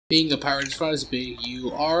Being a pirate is fun as being.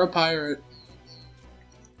 You are a pirate.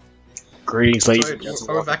 Greetings, ladies Sorry, and gentlemen.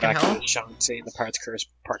 are we Welcome back in back hell? to Shantae and the Pirate's Curse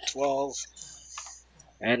Part 12.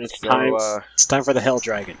 And it's So, time for the Hell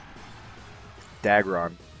Dragon.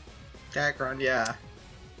 Dagron. Dagron, yeah.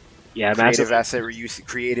 Yeah, Creative massive. asset reuse,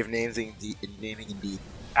 creative naming indeed.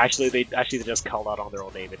 Actually, they just called out on their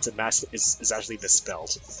own name. It's a massive. It's actually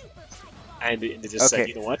misspelled. And they just said, Okay.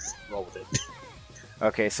 you know what? Roll with it.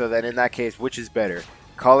 Okay, so then in that case, which is better?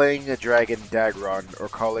 Calling a dragon Dagron or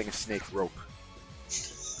calling a snake Rope?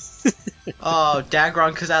 Oh,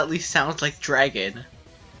 Dagron, because that at least sounds like dragon.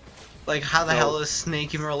 Like, how the No. hell is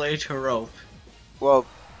Snake even related to a rope? Well,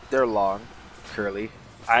 they're long, curly,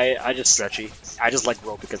 I just stretchy. I just like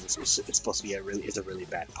rope because it's supposed to be a really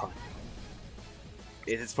bad pun.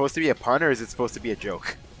 Is it supposed to be a pun or is it supposed to be a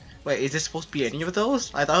joke? Wait, is this supposed to be any of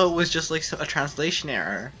those? I thought it was just like a translation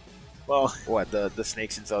error. Well, What, the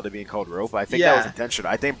snakes in Zelda being called Rope? I think that was Yeah.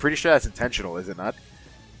 intentional. I'm pretty sure that's intentional, is it not?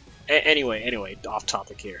 anyway, off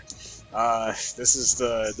topic here. This is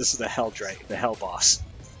the Hell Dragon, the Hell Boss.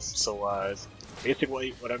 So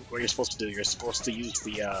basically, what you're supposed to do, you're supposed to use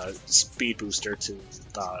the speed booster to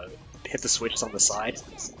hit the switches on the side,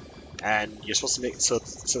 and you're supposed to make so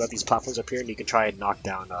that these platforms appear, and you can try and knock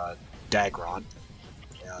down Dagron.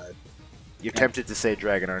 You're tempted to say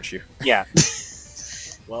dragon, aren't you? Yeah.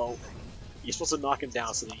 Well, you're supposed to knock him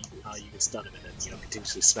down so that you can stun him and then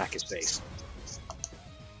continuously smack his face.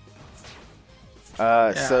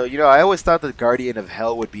 So I always thought the guardian of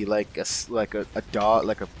hell would be like a dog,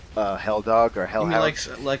 like a hell dog or You hell mean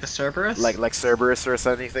hound, like a Cerberus? like Cerberus or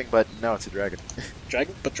something. But no, it's a dragon.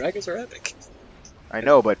 Dragons are epic. I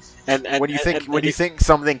know, but And when you think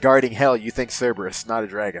something guarding hell, you think Cerberus, not a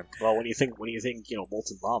dragon. well, when you think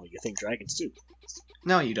molten lava, you think dragons too.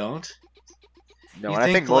 No, you don't. No, You and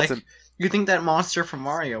I think like, molten you think that monster from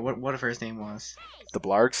Mario, whatever his name was. the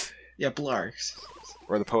Blargs Yeah, Blargs.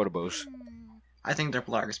 or the Potobos. I think they're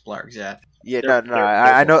Blargs, yeah. Yeah, They're- no, they're-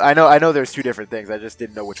 I they're know. There's two different things. I just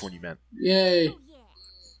didn't know which one you meant. Yay.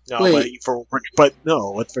 No, Wait.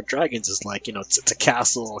 but for dragons, it's like it's a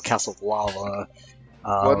castle of lava.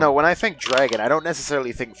 Well, no, when I think dragon, I don't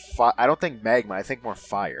necessarily think I don't think magma. I think more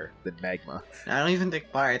fire than magma. I don't even think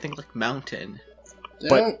fire, I think like mountain.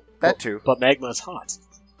 But- That too. But magma is hot,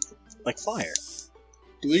 like fire.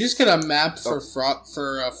 Do we just get a map for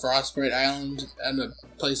Frostbite Island and a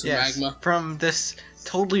place of Yes, magma? from this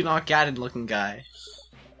totally not Ganon looking guy.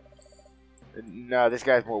 No, this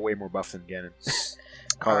guy's way more buff than Ganon.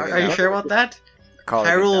 Are you sure about that?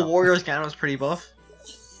 Hyrule Warriors Ganon was pretty buff.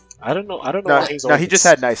 I don't know. No, why he's no, he just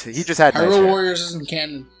had nice. He just had nice. Hyrule hair. Warriors isn't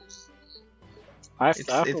canon. I have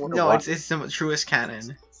to wonder why. It's the truest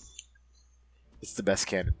canon. It's the best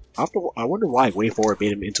canon. I wonder why WayForward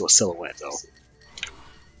made him into a silhouette though.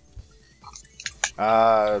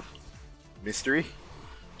 Mystery?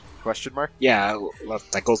 Question mark? Yeah, well,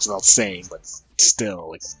 that goes without saying, but still,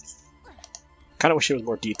 like, kind of wish there was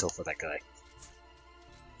more detail for that guy.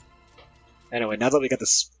 Anyway, now that we got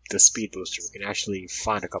the speed booster, we can actually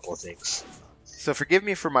find a couple of things. So forgive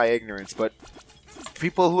me for my ignorance, but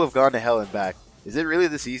people who have gone to hell and back, is it really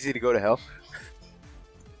this easy to go to hell?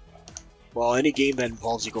 Well, any game that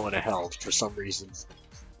involves you going to hell, for some reason,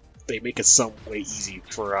 they make it some way easy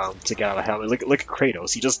for to get out of hell. I mean, look at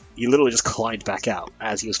Kratos. He literally just climbed back out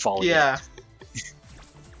as he was falling. Yeah.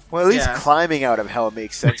 Well, at least Yeah. climbing out of hell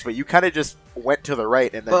makes sense, but you kind of just went to the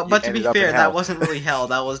right and then you But to be ended up in fair, hell. that wasn't really hell,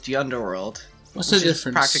 that was the underworld. What's the Which is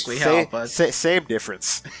difference? practically hell, but... Same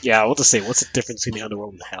difference. Yeah, what to say? What's the difference between the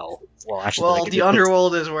underworld and hell? Well, actually, Well, like, the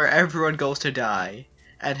underworld is where everyone goes to die,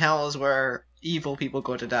 and hell is where evil people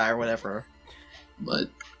go to die or whatever. But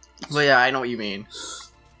But yeah, I know what you mean.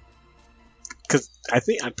 because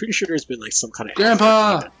I'm pretty sure there's been like some kind of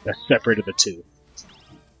Grandpa! that separated the two.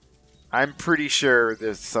 I'm pretty sure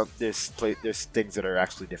there's things that are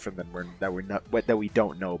actually different that we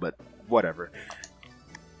don't know, but whatever.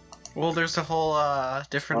 Well, there's the whole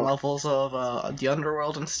different Oh. levels of the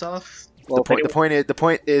underworld and stuff. Well, The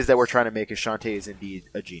point is that we're trying to make is Shantae is indeed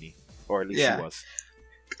a genie, or at least Yeah. she was.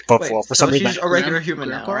 but Wait, well, for so some reason, she's a regular Gran- human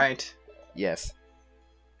Grandpa? now, right? Yes.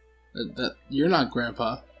 you're not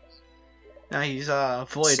Grandpa. Now he's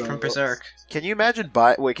Void So- from Berserk. Can you imagine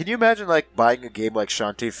like buying a game like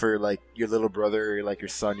Shantae for like your little brother, or, like your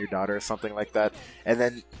son, your daughter, or something like that, and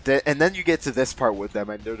then you get to this part with them,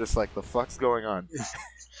 and they're just like, "The fuck's going on?"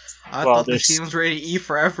 I Well, thought this there's- game was ready to eat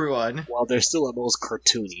for everyone. well, they're still the most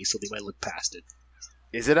cartoony, so they might look past it.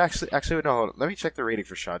 Is it actually no? Hold on. Let me check the rating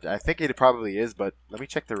for Shantae. I think it probably is, but let me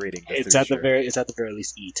check the rating. just to It's be at sure. the very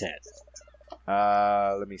least E10.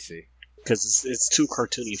 Let me see. because it's too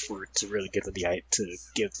cartoony for it to really give the to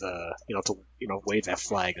give the wave that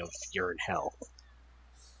flag of you're in hell.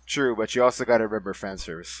 True, but you also got to remember fan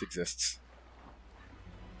service exists.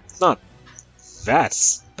 It's not that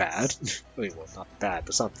bad. I mean, well, not bad, but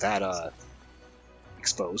it's not that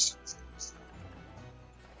exposed.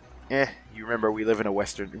 You remember we live in a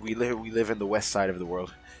western. We live in the west side of the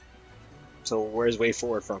world. So where's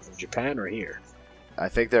WayForward from? From Japan or here? I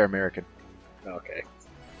think they're American. Okay.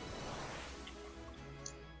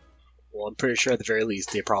 Well, I'm pretty sure at the very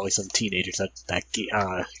least they're probably some teenagers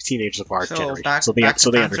teenagers of our generation. Back So they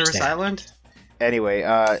to understand. Island? Anyway,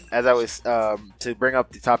 as I was to bring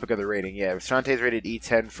up the topic of the rating, yeah, Shantae's rated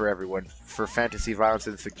E10 for everyone for fantasy, violence,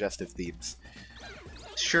 and suggestive themes.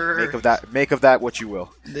 Sure. Make of that what you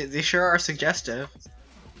will. They sure are suggestive.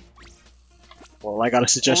 Well, I got a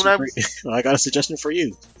suggestion for you. I got a suggestion for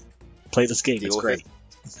you. Play this game. It's great.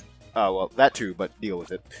 Oh well, that too, but deal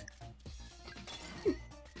with it.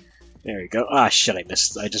 There you go. Ah, shit! I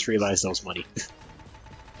missed. I just realized that was money.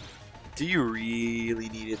 Do you really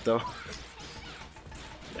need it though?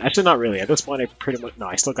 Actually, not really. At this point, I pretty much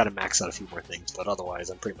I still got to max out a few more things, but otherwise,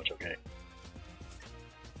 I'm pretty much okay.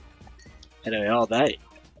 Anyway, all that.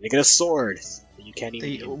 You get a sword. You can't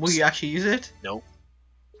even use. Will you actually use it? Nope.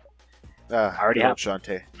 I already have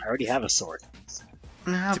Shantae. I already have a sword.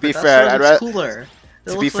 No, To be fair, I'd rather. cooler. It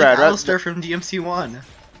To be looks fair, like I'd rather- Alistair from DMC1.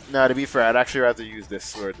 No, to be fair, I'd actually rather use this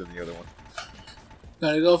sword than the other one.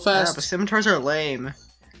 Gotta go Yeah, fast. but scimitars are lame.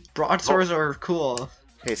 Broadswords are cool.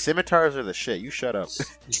 Hey, scimitars are the shit. You shut up.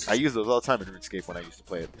 I use those all the time in RuneScape when I used to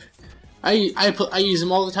play it. I use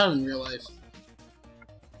them all the time in real life.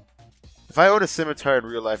 If I owned a scimitar in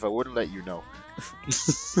real life, I wouldn't let you know.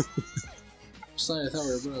 Sorry, I thought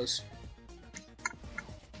we were bros.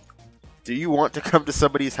 Do you want to come to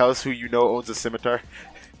somebody's house who you know owns a scimitar?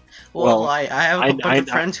 Well, I have a bunch of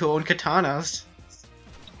I- friends who own katanas.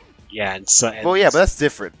 Yeah, and so and, Well, yeah, but that's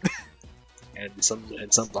different. and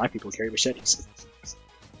some black people carry machetes.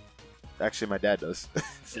 Actually, my dad does.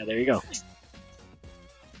 Yeah, there you go.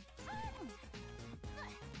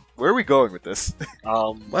 Where are we going with this?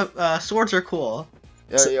 Swords are cool,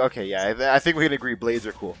 Okay, yeah, I think we can agree blades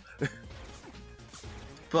are cool.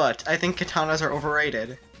 but I think katanas are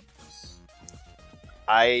overrated.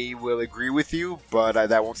 I will agree with you, but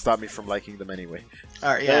that won't stop me from liking them anyway.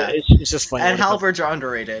 Alright, yeah. It's just funny. And halberds are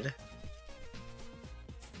underrated.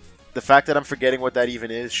 The fact that I'm forgetting what that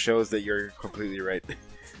even is shows that you're completely right.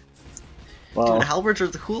 Well, Dude, halberds are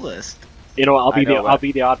the coolest. you know, I'll be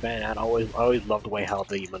I the odd man, and I always loved the way how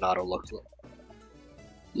the Monado looked.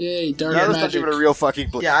 Yay, dark That's not magic. even a real fucking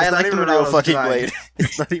blade. Yeah, I it's like not even a the real Monado's fucking design. blade.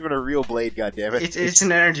 It's not even a real blade, goddammit. It's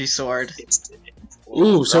an energy sword.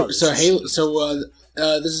 Ooh, so Halo. So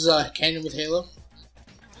this is canon with Halo.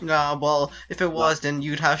 No, well, if it was, then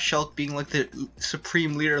you'd have Shulk being like the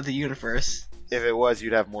supreme leader of the universe. If it was,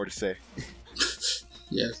 you'd have more to say.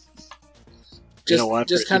 Yeah. You know what?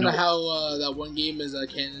 Just kind You of know- how that one game is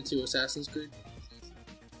canon to Assassin's Creed.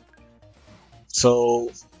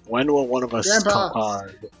 So when will one of us? Grandpa!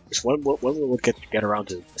 When will we get around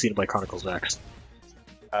to Xenoblade Chronicles X?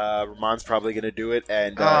 Ramon's probably gonna do it,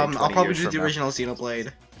 and I'll 20 probably years do from the now. original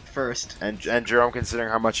Xenoblade first. And Jerome, considering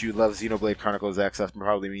how much you love Xenoblade Chronicles X, that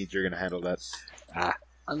probably means you're gonna handle that.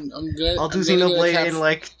 I'm good. I'll do I'm gonna get Xenoblade in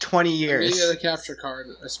like 20 I'm gonna years. get a capture card.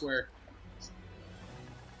 I swear.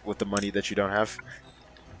 With the money that you don't have.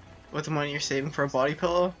 With the money you're saving for a body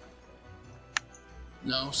pillow.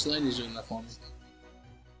 No, Slendy's doing that for me.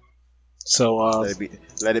 So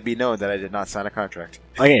Let it be known that I did not sign a contract.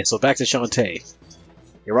 okay, so back to Shantae.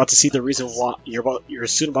 You're about to see the reason why. You're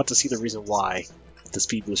soon about to see the reason why the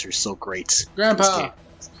speed booster is so great. in this Grandpa. game.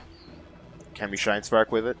 Can we shine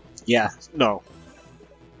spark with it? Yeah. No.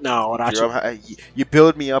 What actually? Jerome, you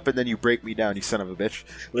build me up and then you break me down, you son of a bitch.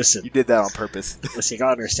 Listen. You did that on purpose. Listen, you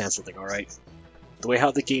gotta understand something, alright? The way how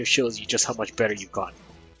the game shows you just how much better you've gotten.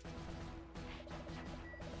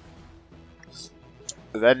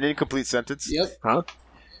 Is that an incomplete sentence? Yep. Huh?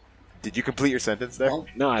 Did you complete your sentence there? Well,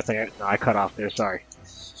 No, I cut off there, sorry.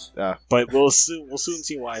 But we'll soon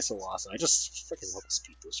see why it's so awesome. I just freaking love the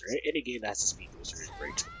speed booster. Any game that has a speed booster is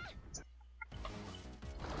great.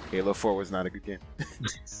 Halo 4 was not a good game.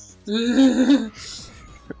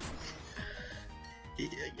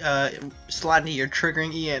 Slatney, you're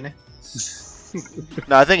triggering Ian.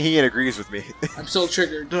 No, I think Ian agrees with me. I'm so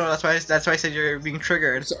triggered. No, that's why I said you're being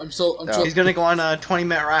triggered. I'm so. He's gonna go on a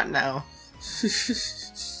 20-minute rant now.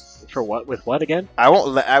 For what? With what again? I won't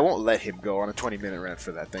let him go on a 20-minute rant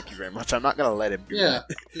for that. Thank you very much. I'm not gonna let him do Yeah.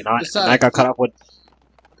 that. And I got cut off with.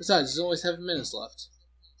 Besides, there's only 7 minutes left.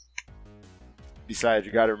 Besides,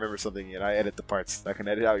 you gotta remember something, and I edit the parts. I can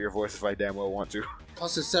edit out your voice if I damn well want to.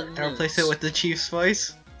 Plus it's 7 And minutes. replace it with the Chief's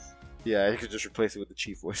voice. Yeah, you could just replace it with the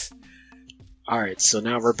chief voice. All right, so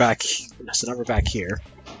now we're back. So now we're back here.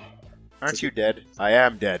 Aren't you dead? I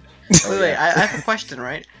am dead. Wait, I have a question,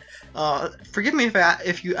 right? Forgive me if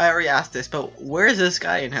I already asked this, but where is this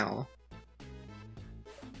guy in hell?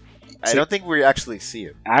 I don't think we actually see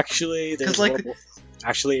him. Actually, there's 'Cause, like,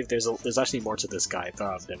 actually there's actually more to this guy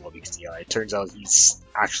than what we can see. It turns out he's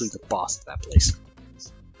actually the boss of that place.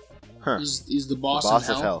 Huh. He's the boss, The boss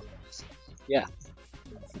in of hell. Yeah.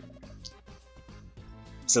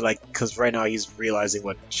 So like, because right now he's realizing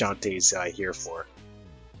what Shantae's here for.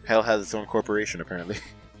 Hell has its own corporation, apparently.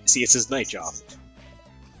 See, it's his night job.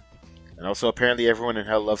 And also, apparently, everyone in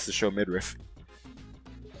Hell loves to show midriff.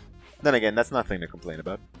 Then again, that's nothing to complain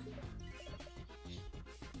about.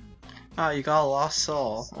 Oh, you got a lost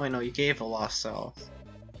soul. Oh, wait, no, you gave a lost soul.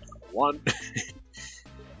 One,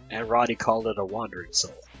 and Roddy called it a wandering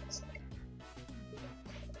soul.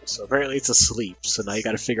 So apparently it's asleep. So now you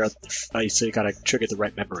got to figure out. So you got to trigger the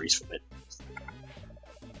right memories from it.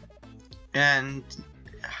 And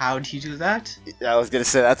how do you do that? I was gonna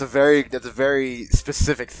say that's a very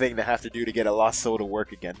specific thing to have to do to get a lost soul to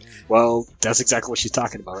work again. Well, that's exactly what she's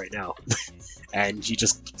talking about right now, and she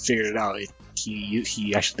just figured it out.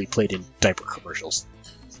 He actually played in diaper commercials.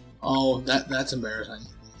 Oh, that's embarrassing.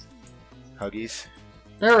 Huggies.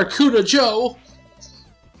 Barracuda Joe!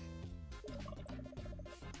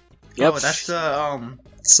 Yep. Oh, that's the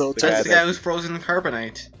So Yeah, that's the guy who's frozen in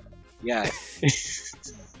carbonite. yeah.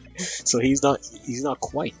 So he's not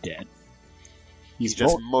quite dead. He's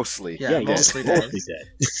just mostly. Yeah, he's mostly mostly dead.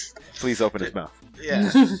 dead. Please open his mouth.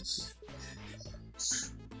 Yeah.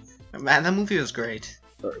 Man, that movie was great.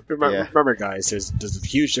 Remember, guys, there's a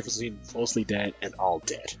huge difference between mostly dead and all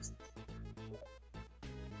dead.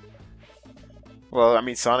 Well, I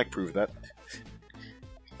mean, Sonic proved that.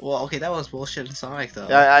 Well, okay, that was bullshit in Sonic, though.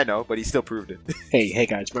 Yeah, I know, but he still proved it. Hey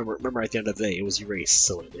guys, remember at the end of the day, it was erased,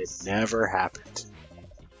 so it never happened.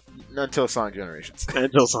 Until Sonic Generations.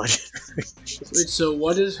 Until Sonic. Wait, so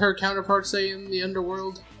what does her counterpart say in the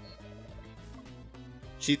underworld?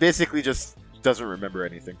 She basically just doesn't remember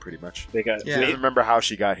anything, pretty much. They got Yeah. She doesn't remember how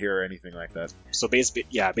she got here or anything like that. so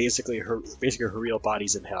basically her real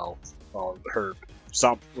body's in hell. Well, her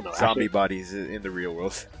Zombie bodies in the real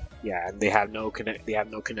world. yeah, and they have no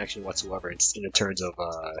connection whatsoever. It's in terms of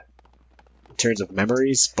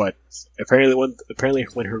memories, but apparently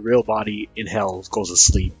when her real body in hell goes to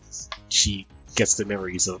sleep, she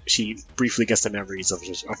briefly gets the memories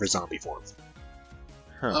of her zombie form.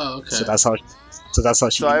 Huh. Oh, okay. So that's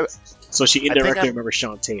how she indirectly remembers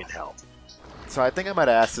Shantae in hell. So I think I might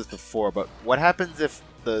have asked this before, but what happens if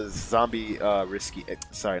the zombie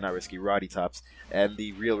Roddy Tops and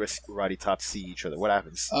the real Roddy Tops see each other? What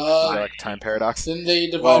happens? Is there like a time paradox? Didn't they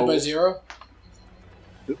divide by 0?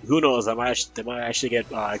 Who knows? They might actually get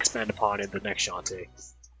expanded upon in the next Shantae.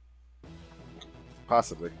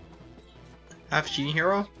 Possibly. Half Genie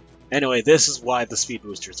Hero? Anyway, this is why the speed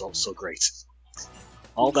booster is also great.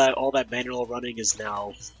 All that manual running is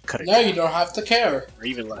now cutting Now you don't have to care. or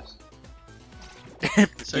even less.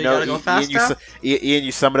 So you gotta go fast now? Ian,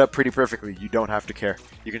 you sum it up pretty perfectly. You don't have to care.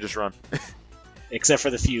 You can just run. Except for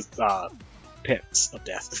the few pits of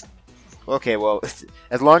death. Okay, well,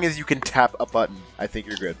 as long as you can tap a button, I think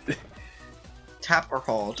you're good. Tap or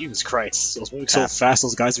hold? Jesus Christ! Those moving Tap. so fast,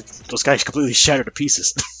 those guys completely shattered to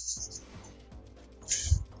pieces.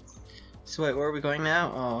 So wait, where are we going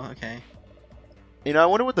now? Oh, okay. You know, I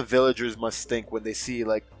wonder what the villagers must think when they see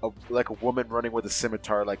like a woman running with a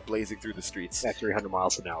scimitar, like blazing through the streets At 300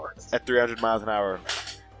 miles an hour. at 300 miles an hour.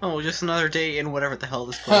 Oh, just another day in whatever the hell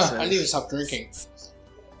this place Huh, is. I need to stop drinking.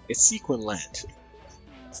 It's Sequin Land.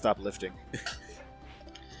 Stop lifting.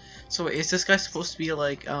 So wait, is this guy supposed to be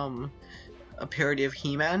like a parody of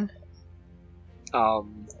He-Man?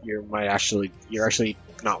 You're actually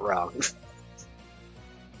not wrong.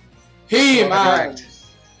 He Oh, man! correct.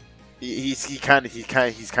 He's kind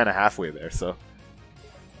of halfway there. So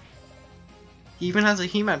He even has a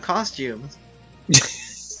He-Man costume.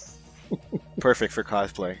 perfect for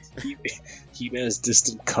cosplay. He-Man's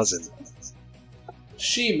distant cousin.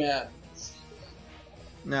 She man.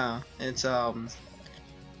 No, it's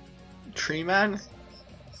Tree Man.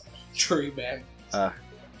 Tree man.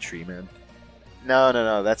 Tree Man.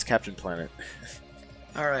 No, that's Captain Planet.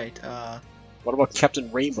 All right. What about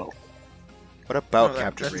Captain Rainbow? What about Oh,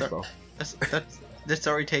 Captain that's Rainbow? That's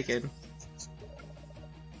already taken.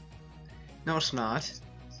 No, it's not.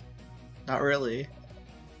 Not really.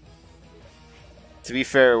 To be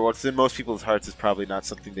fair, what's in most people's hearts is probably not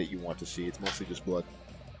something that you want to see. It's mostly just blood.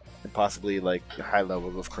 and possibly like high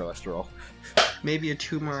levels of cholesterol. Maybe a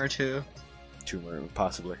tumor or two. Tumor,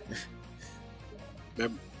 possibly.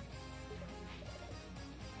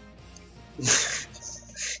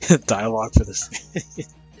 Dialogue for this.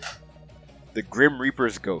 The Grim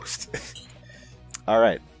Reaper's ghost. All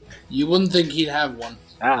right. You wouldn't think he'd have one.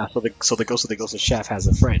 So the ghost of the ghost of chef has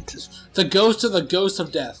a friend. The ghost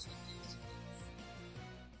of death.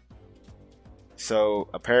 So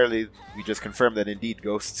apparently, we just confirmed that indeed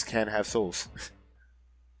ghosts can have souls.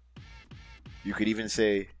 You could even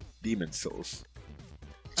say demon souls.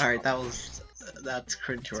 All right, that's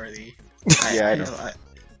cringeworthy. Yeah, I know.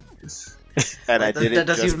 And I did it. That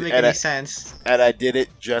doesn't even make any sense. And I did it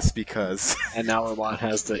just because. And now Armand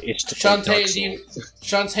has the itch to play Dark Souls.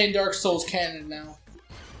 Shantae and Dark Souls canon now.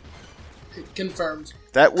 Confirmed.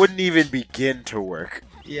 That wouldn't even begin to work.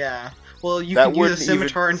 Yeah. Well, you can use a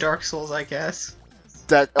scimitar in Dark Souls, I guess.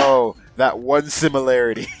 That one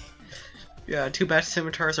similarity. Yeah, too bad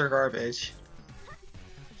scimitars are garbage.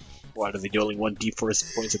 Why do they do only 1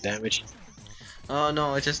 D4 points of damage? Oh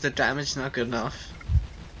no, it's just the damage is not good enough.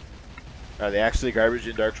 Are they actually garbage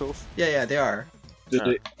in Dark Souls? Yeah, they are.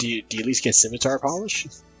 Do you at least get scimitar polish?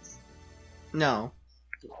 No.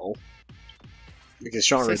 No. Because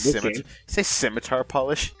stronger in this game. You say scimitar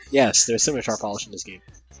polish? Yes, there's scimitar polish in this game.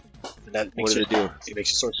 And that makes What does it do? It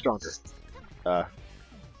makes your sword stronger.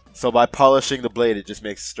 So by polishing the blade, it just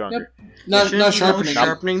makes it stronger. Yep. Not sharpening.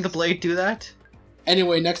 Sharpening the blade do that?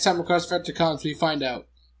 Anyway, next time a CrossFactor comes, we find out.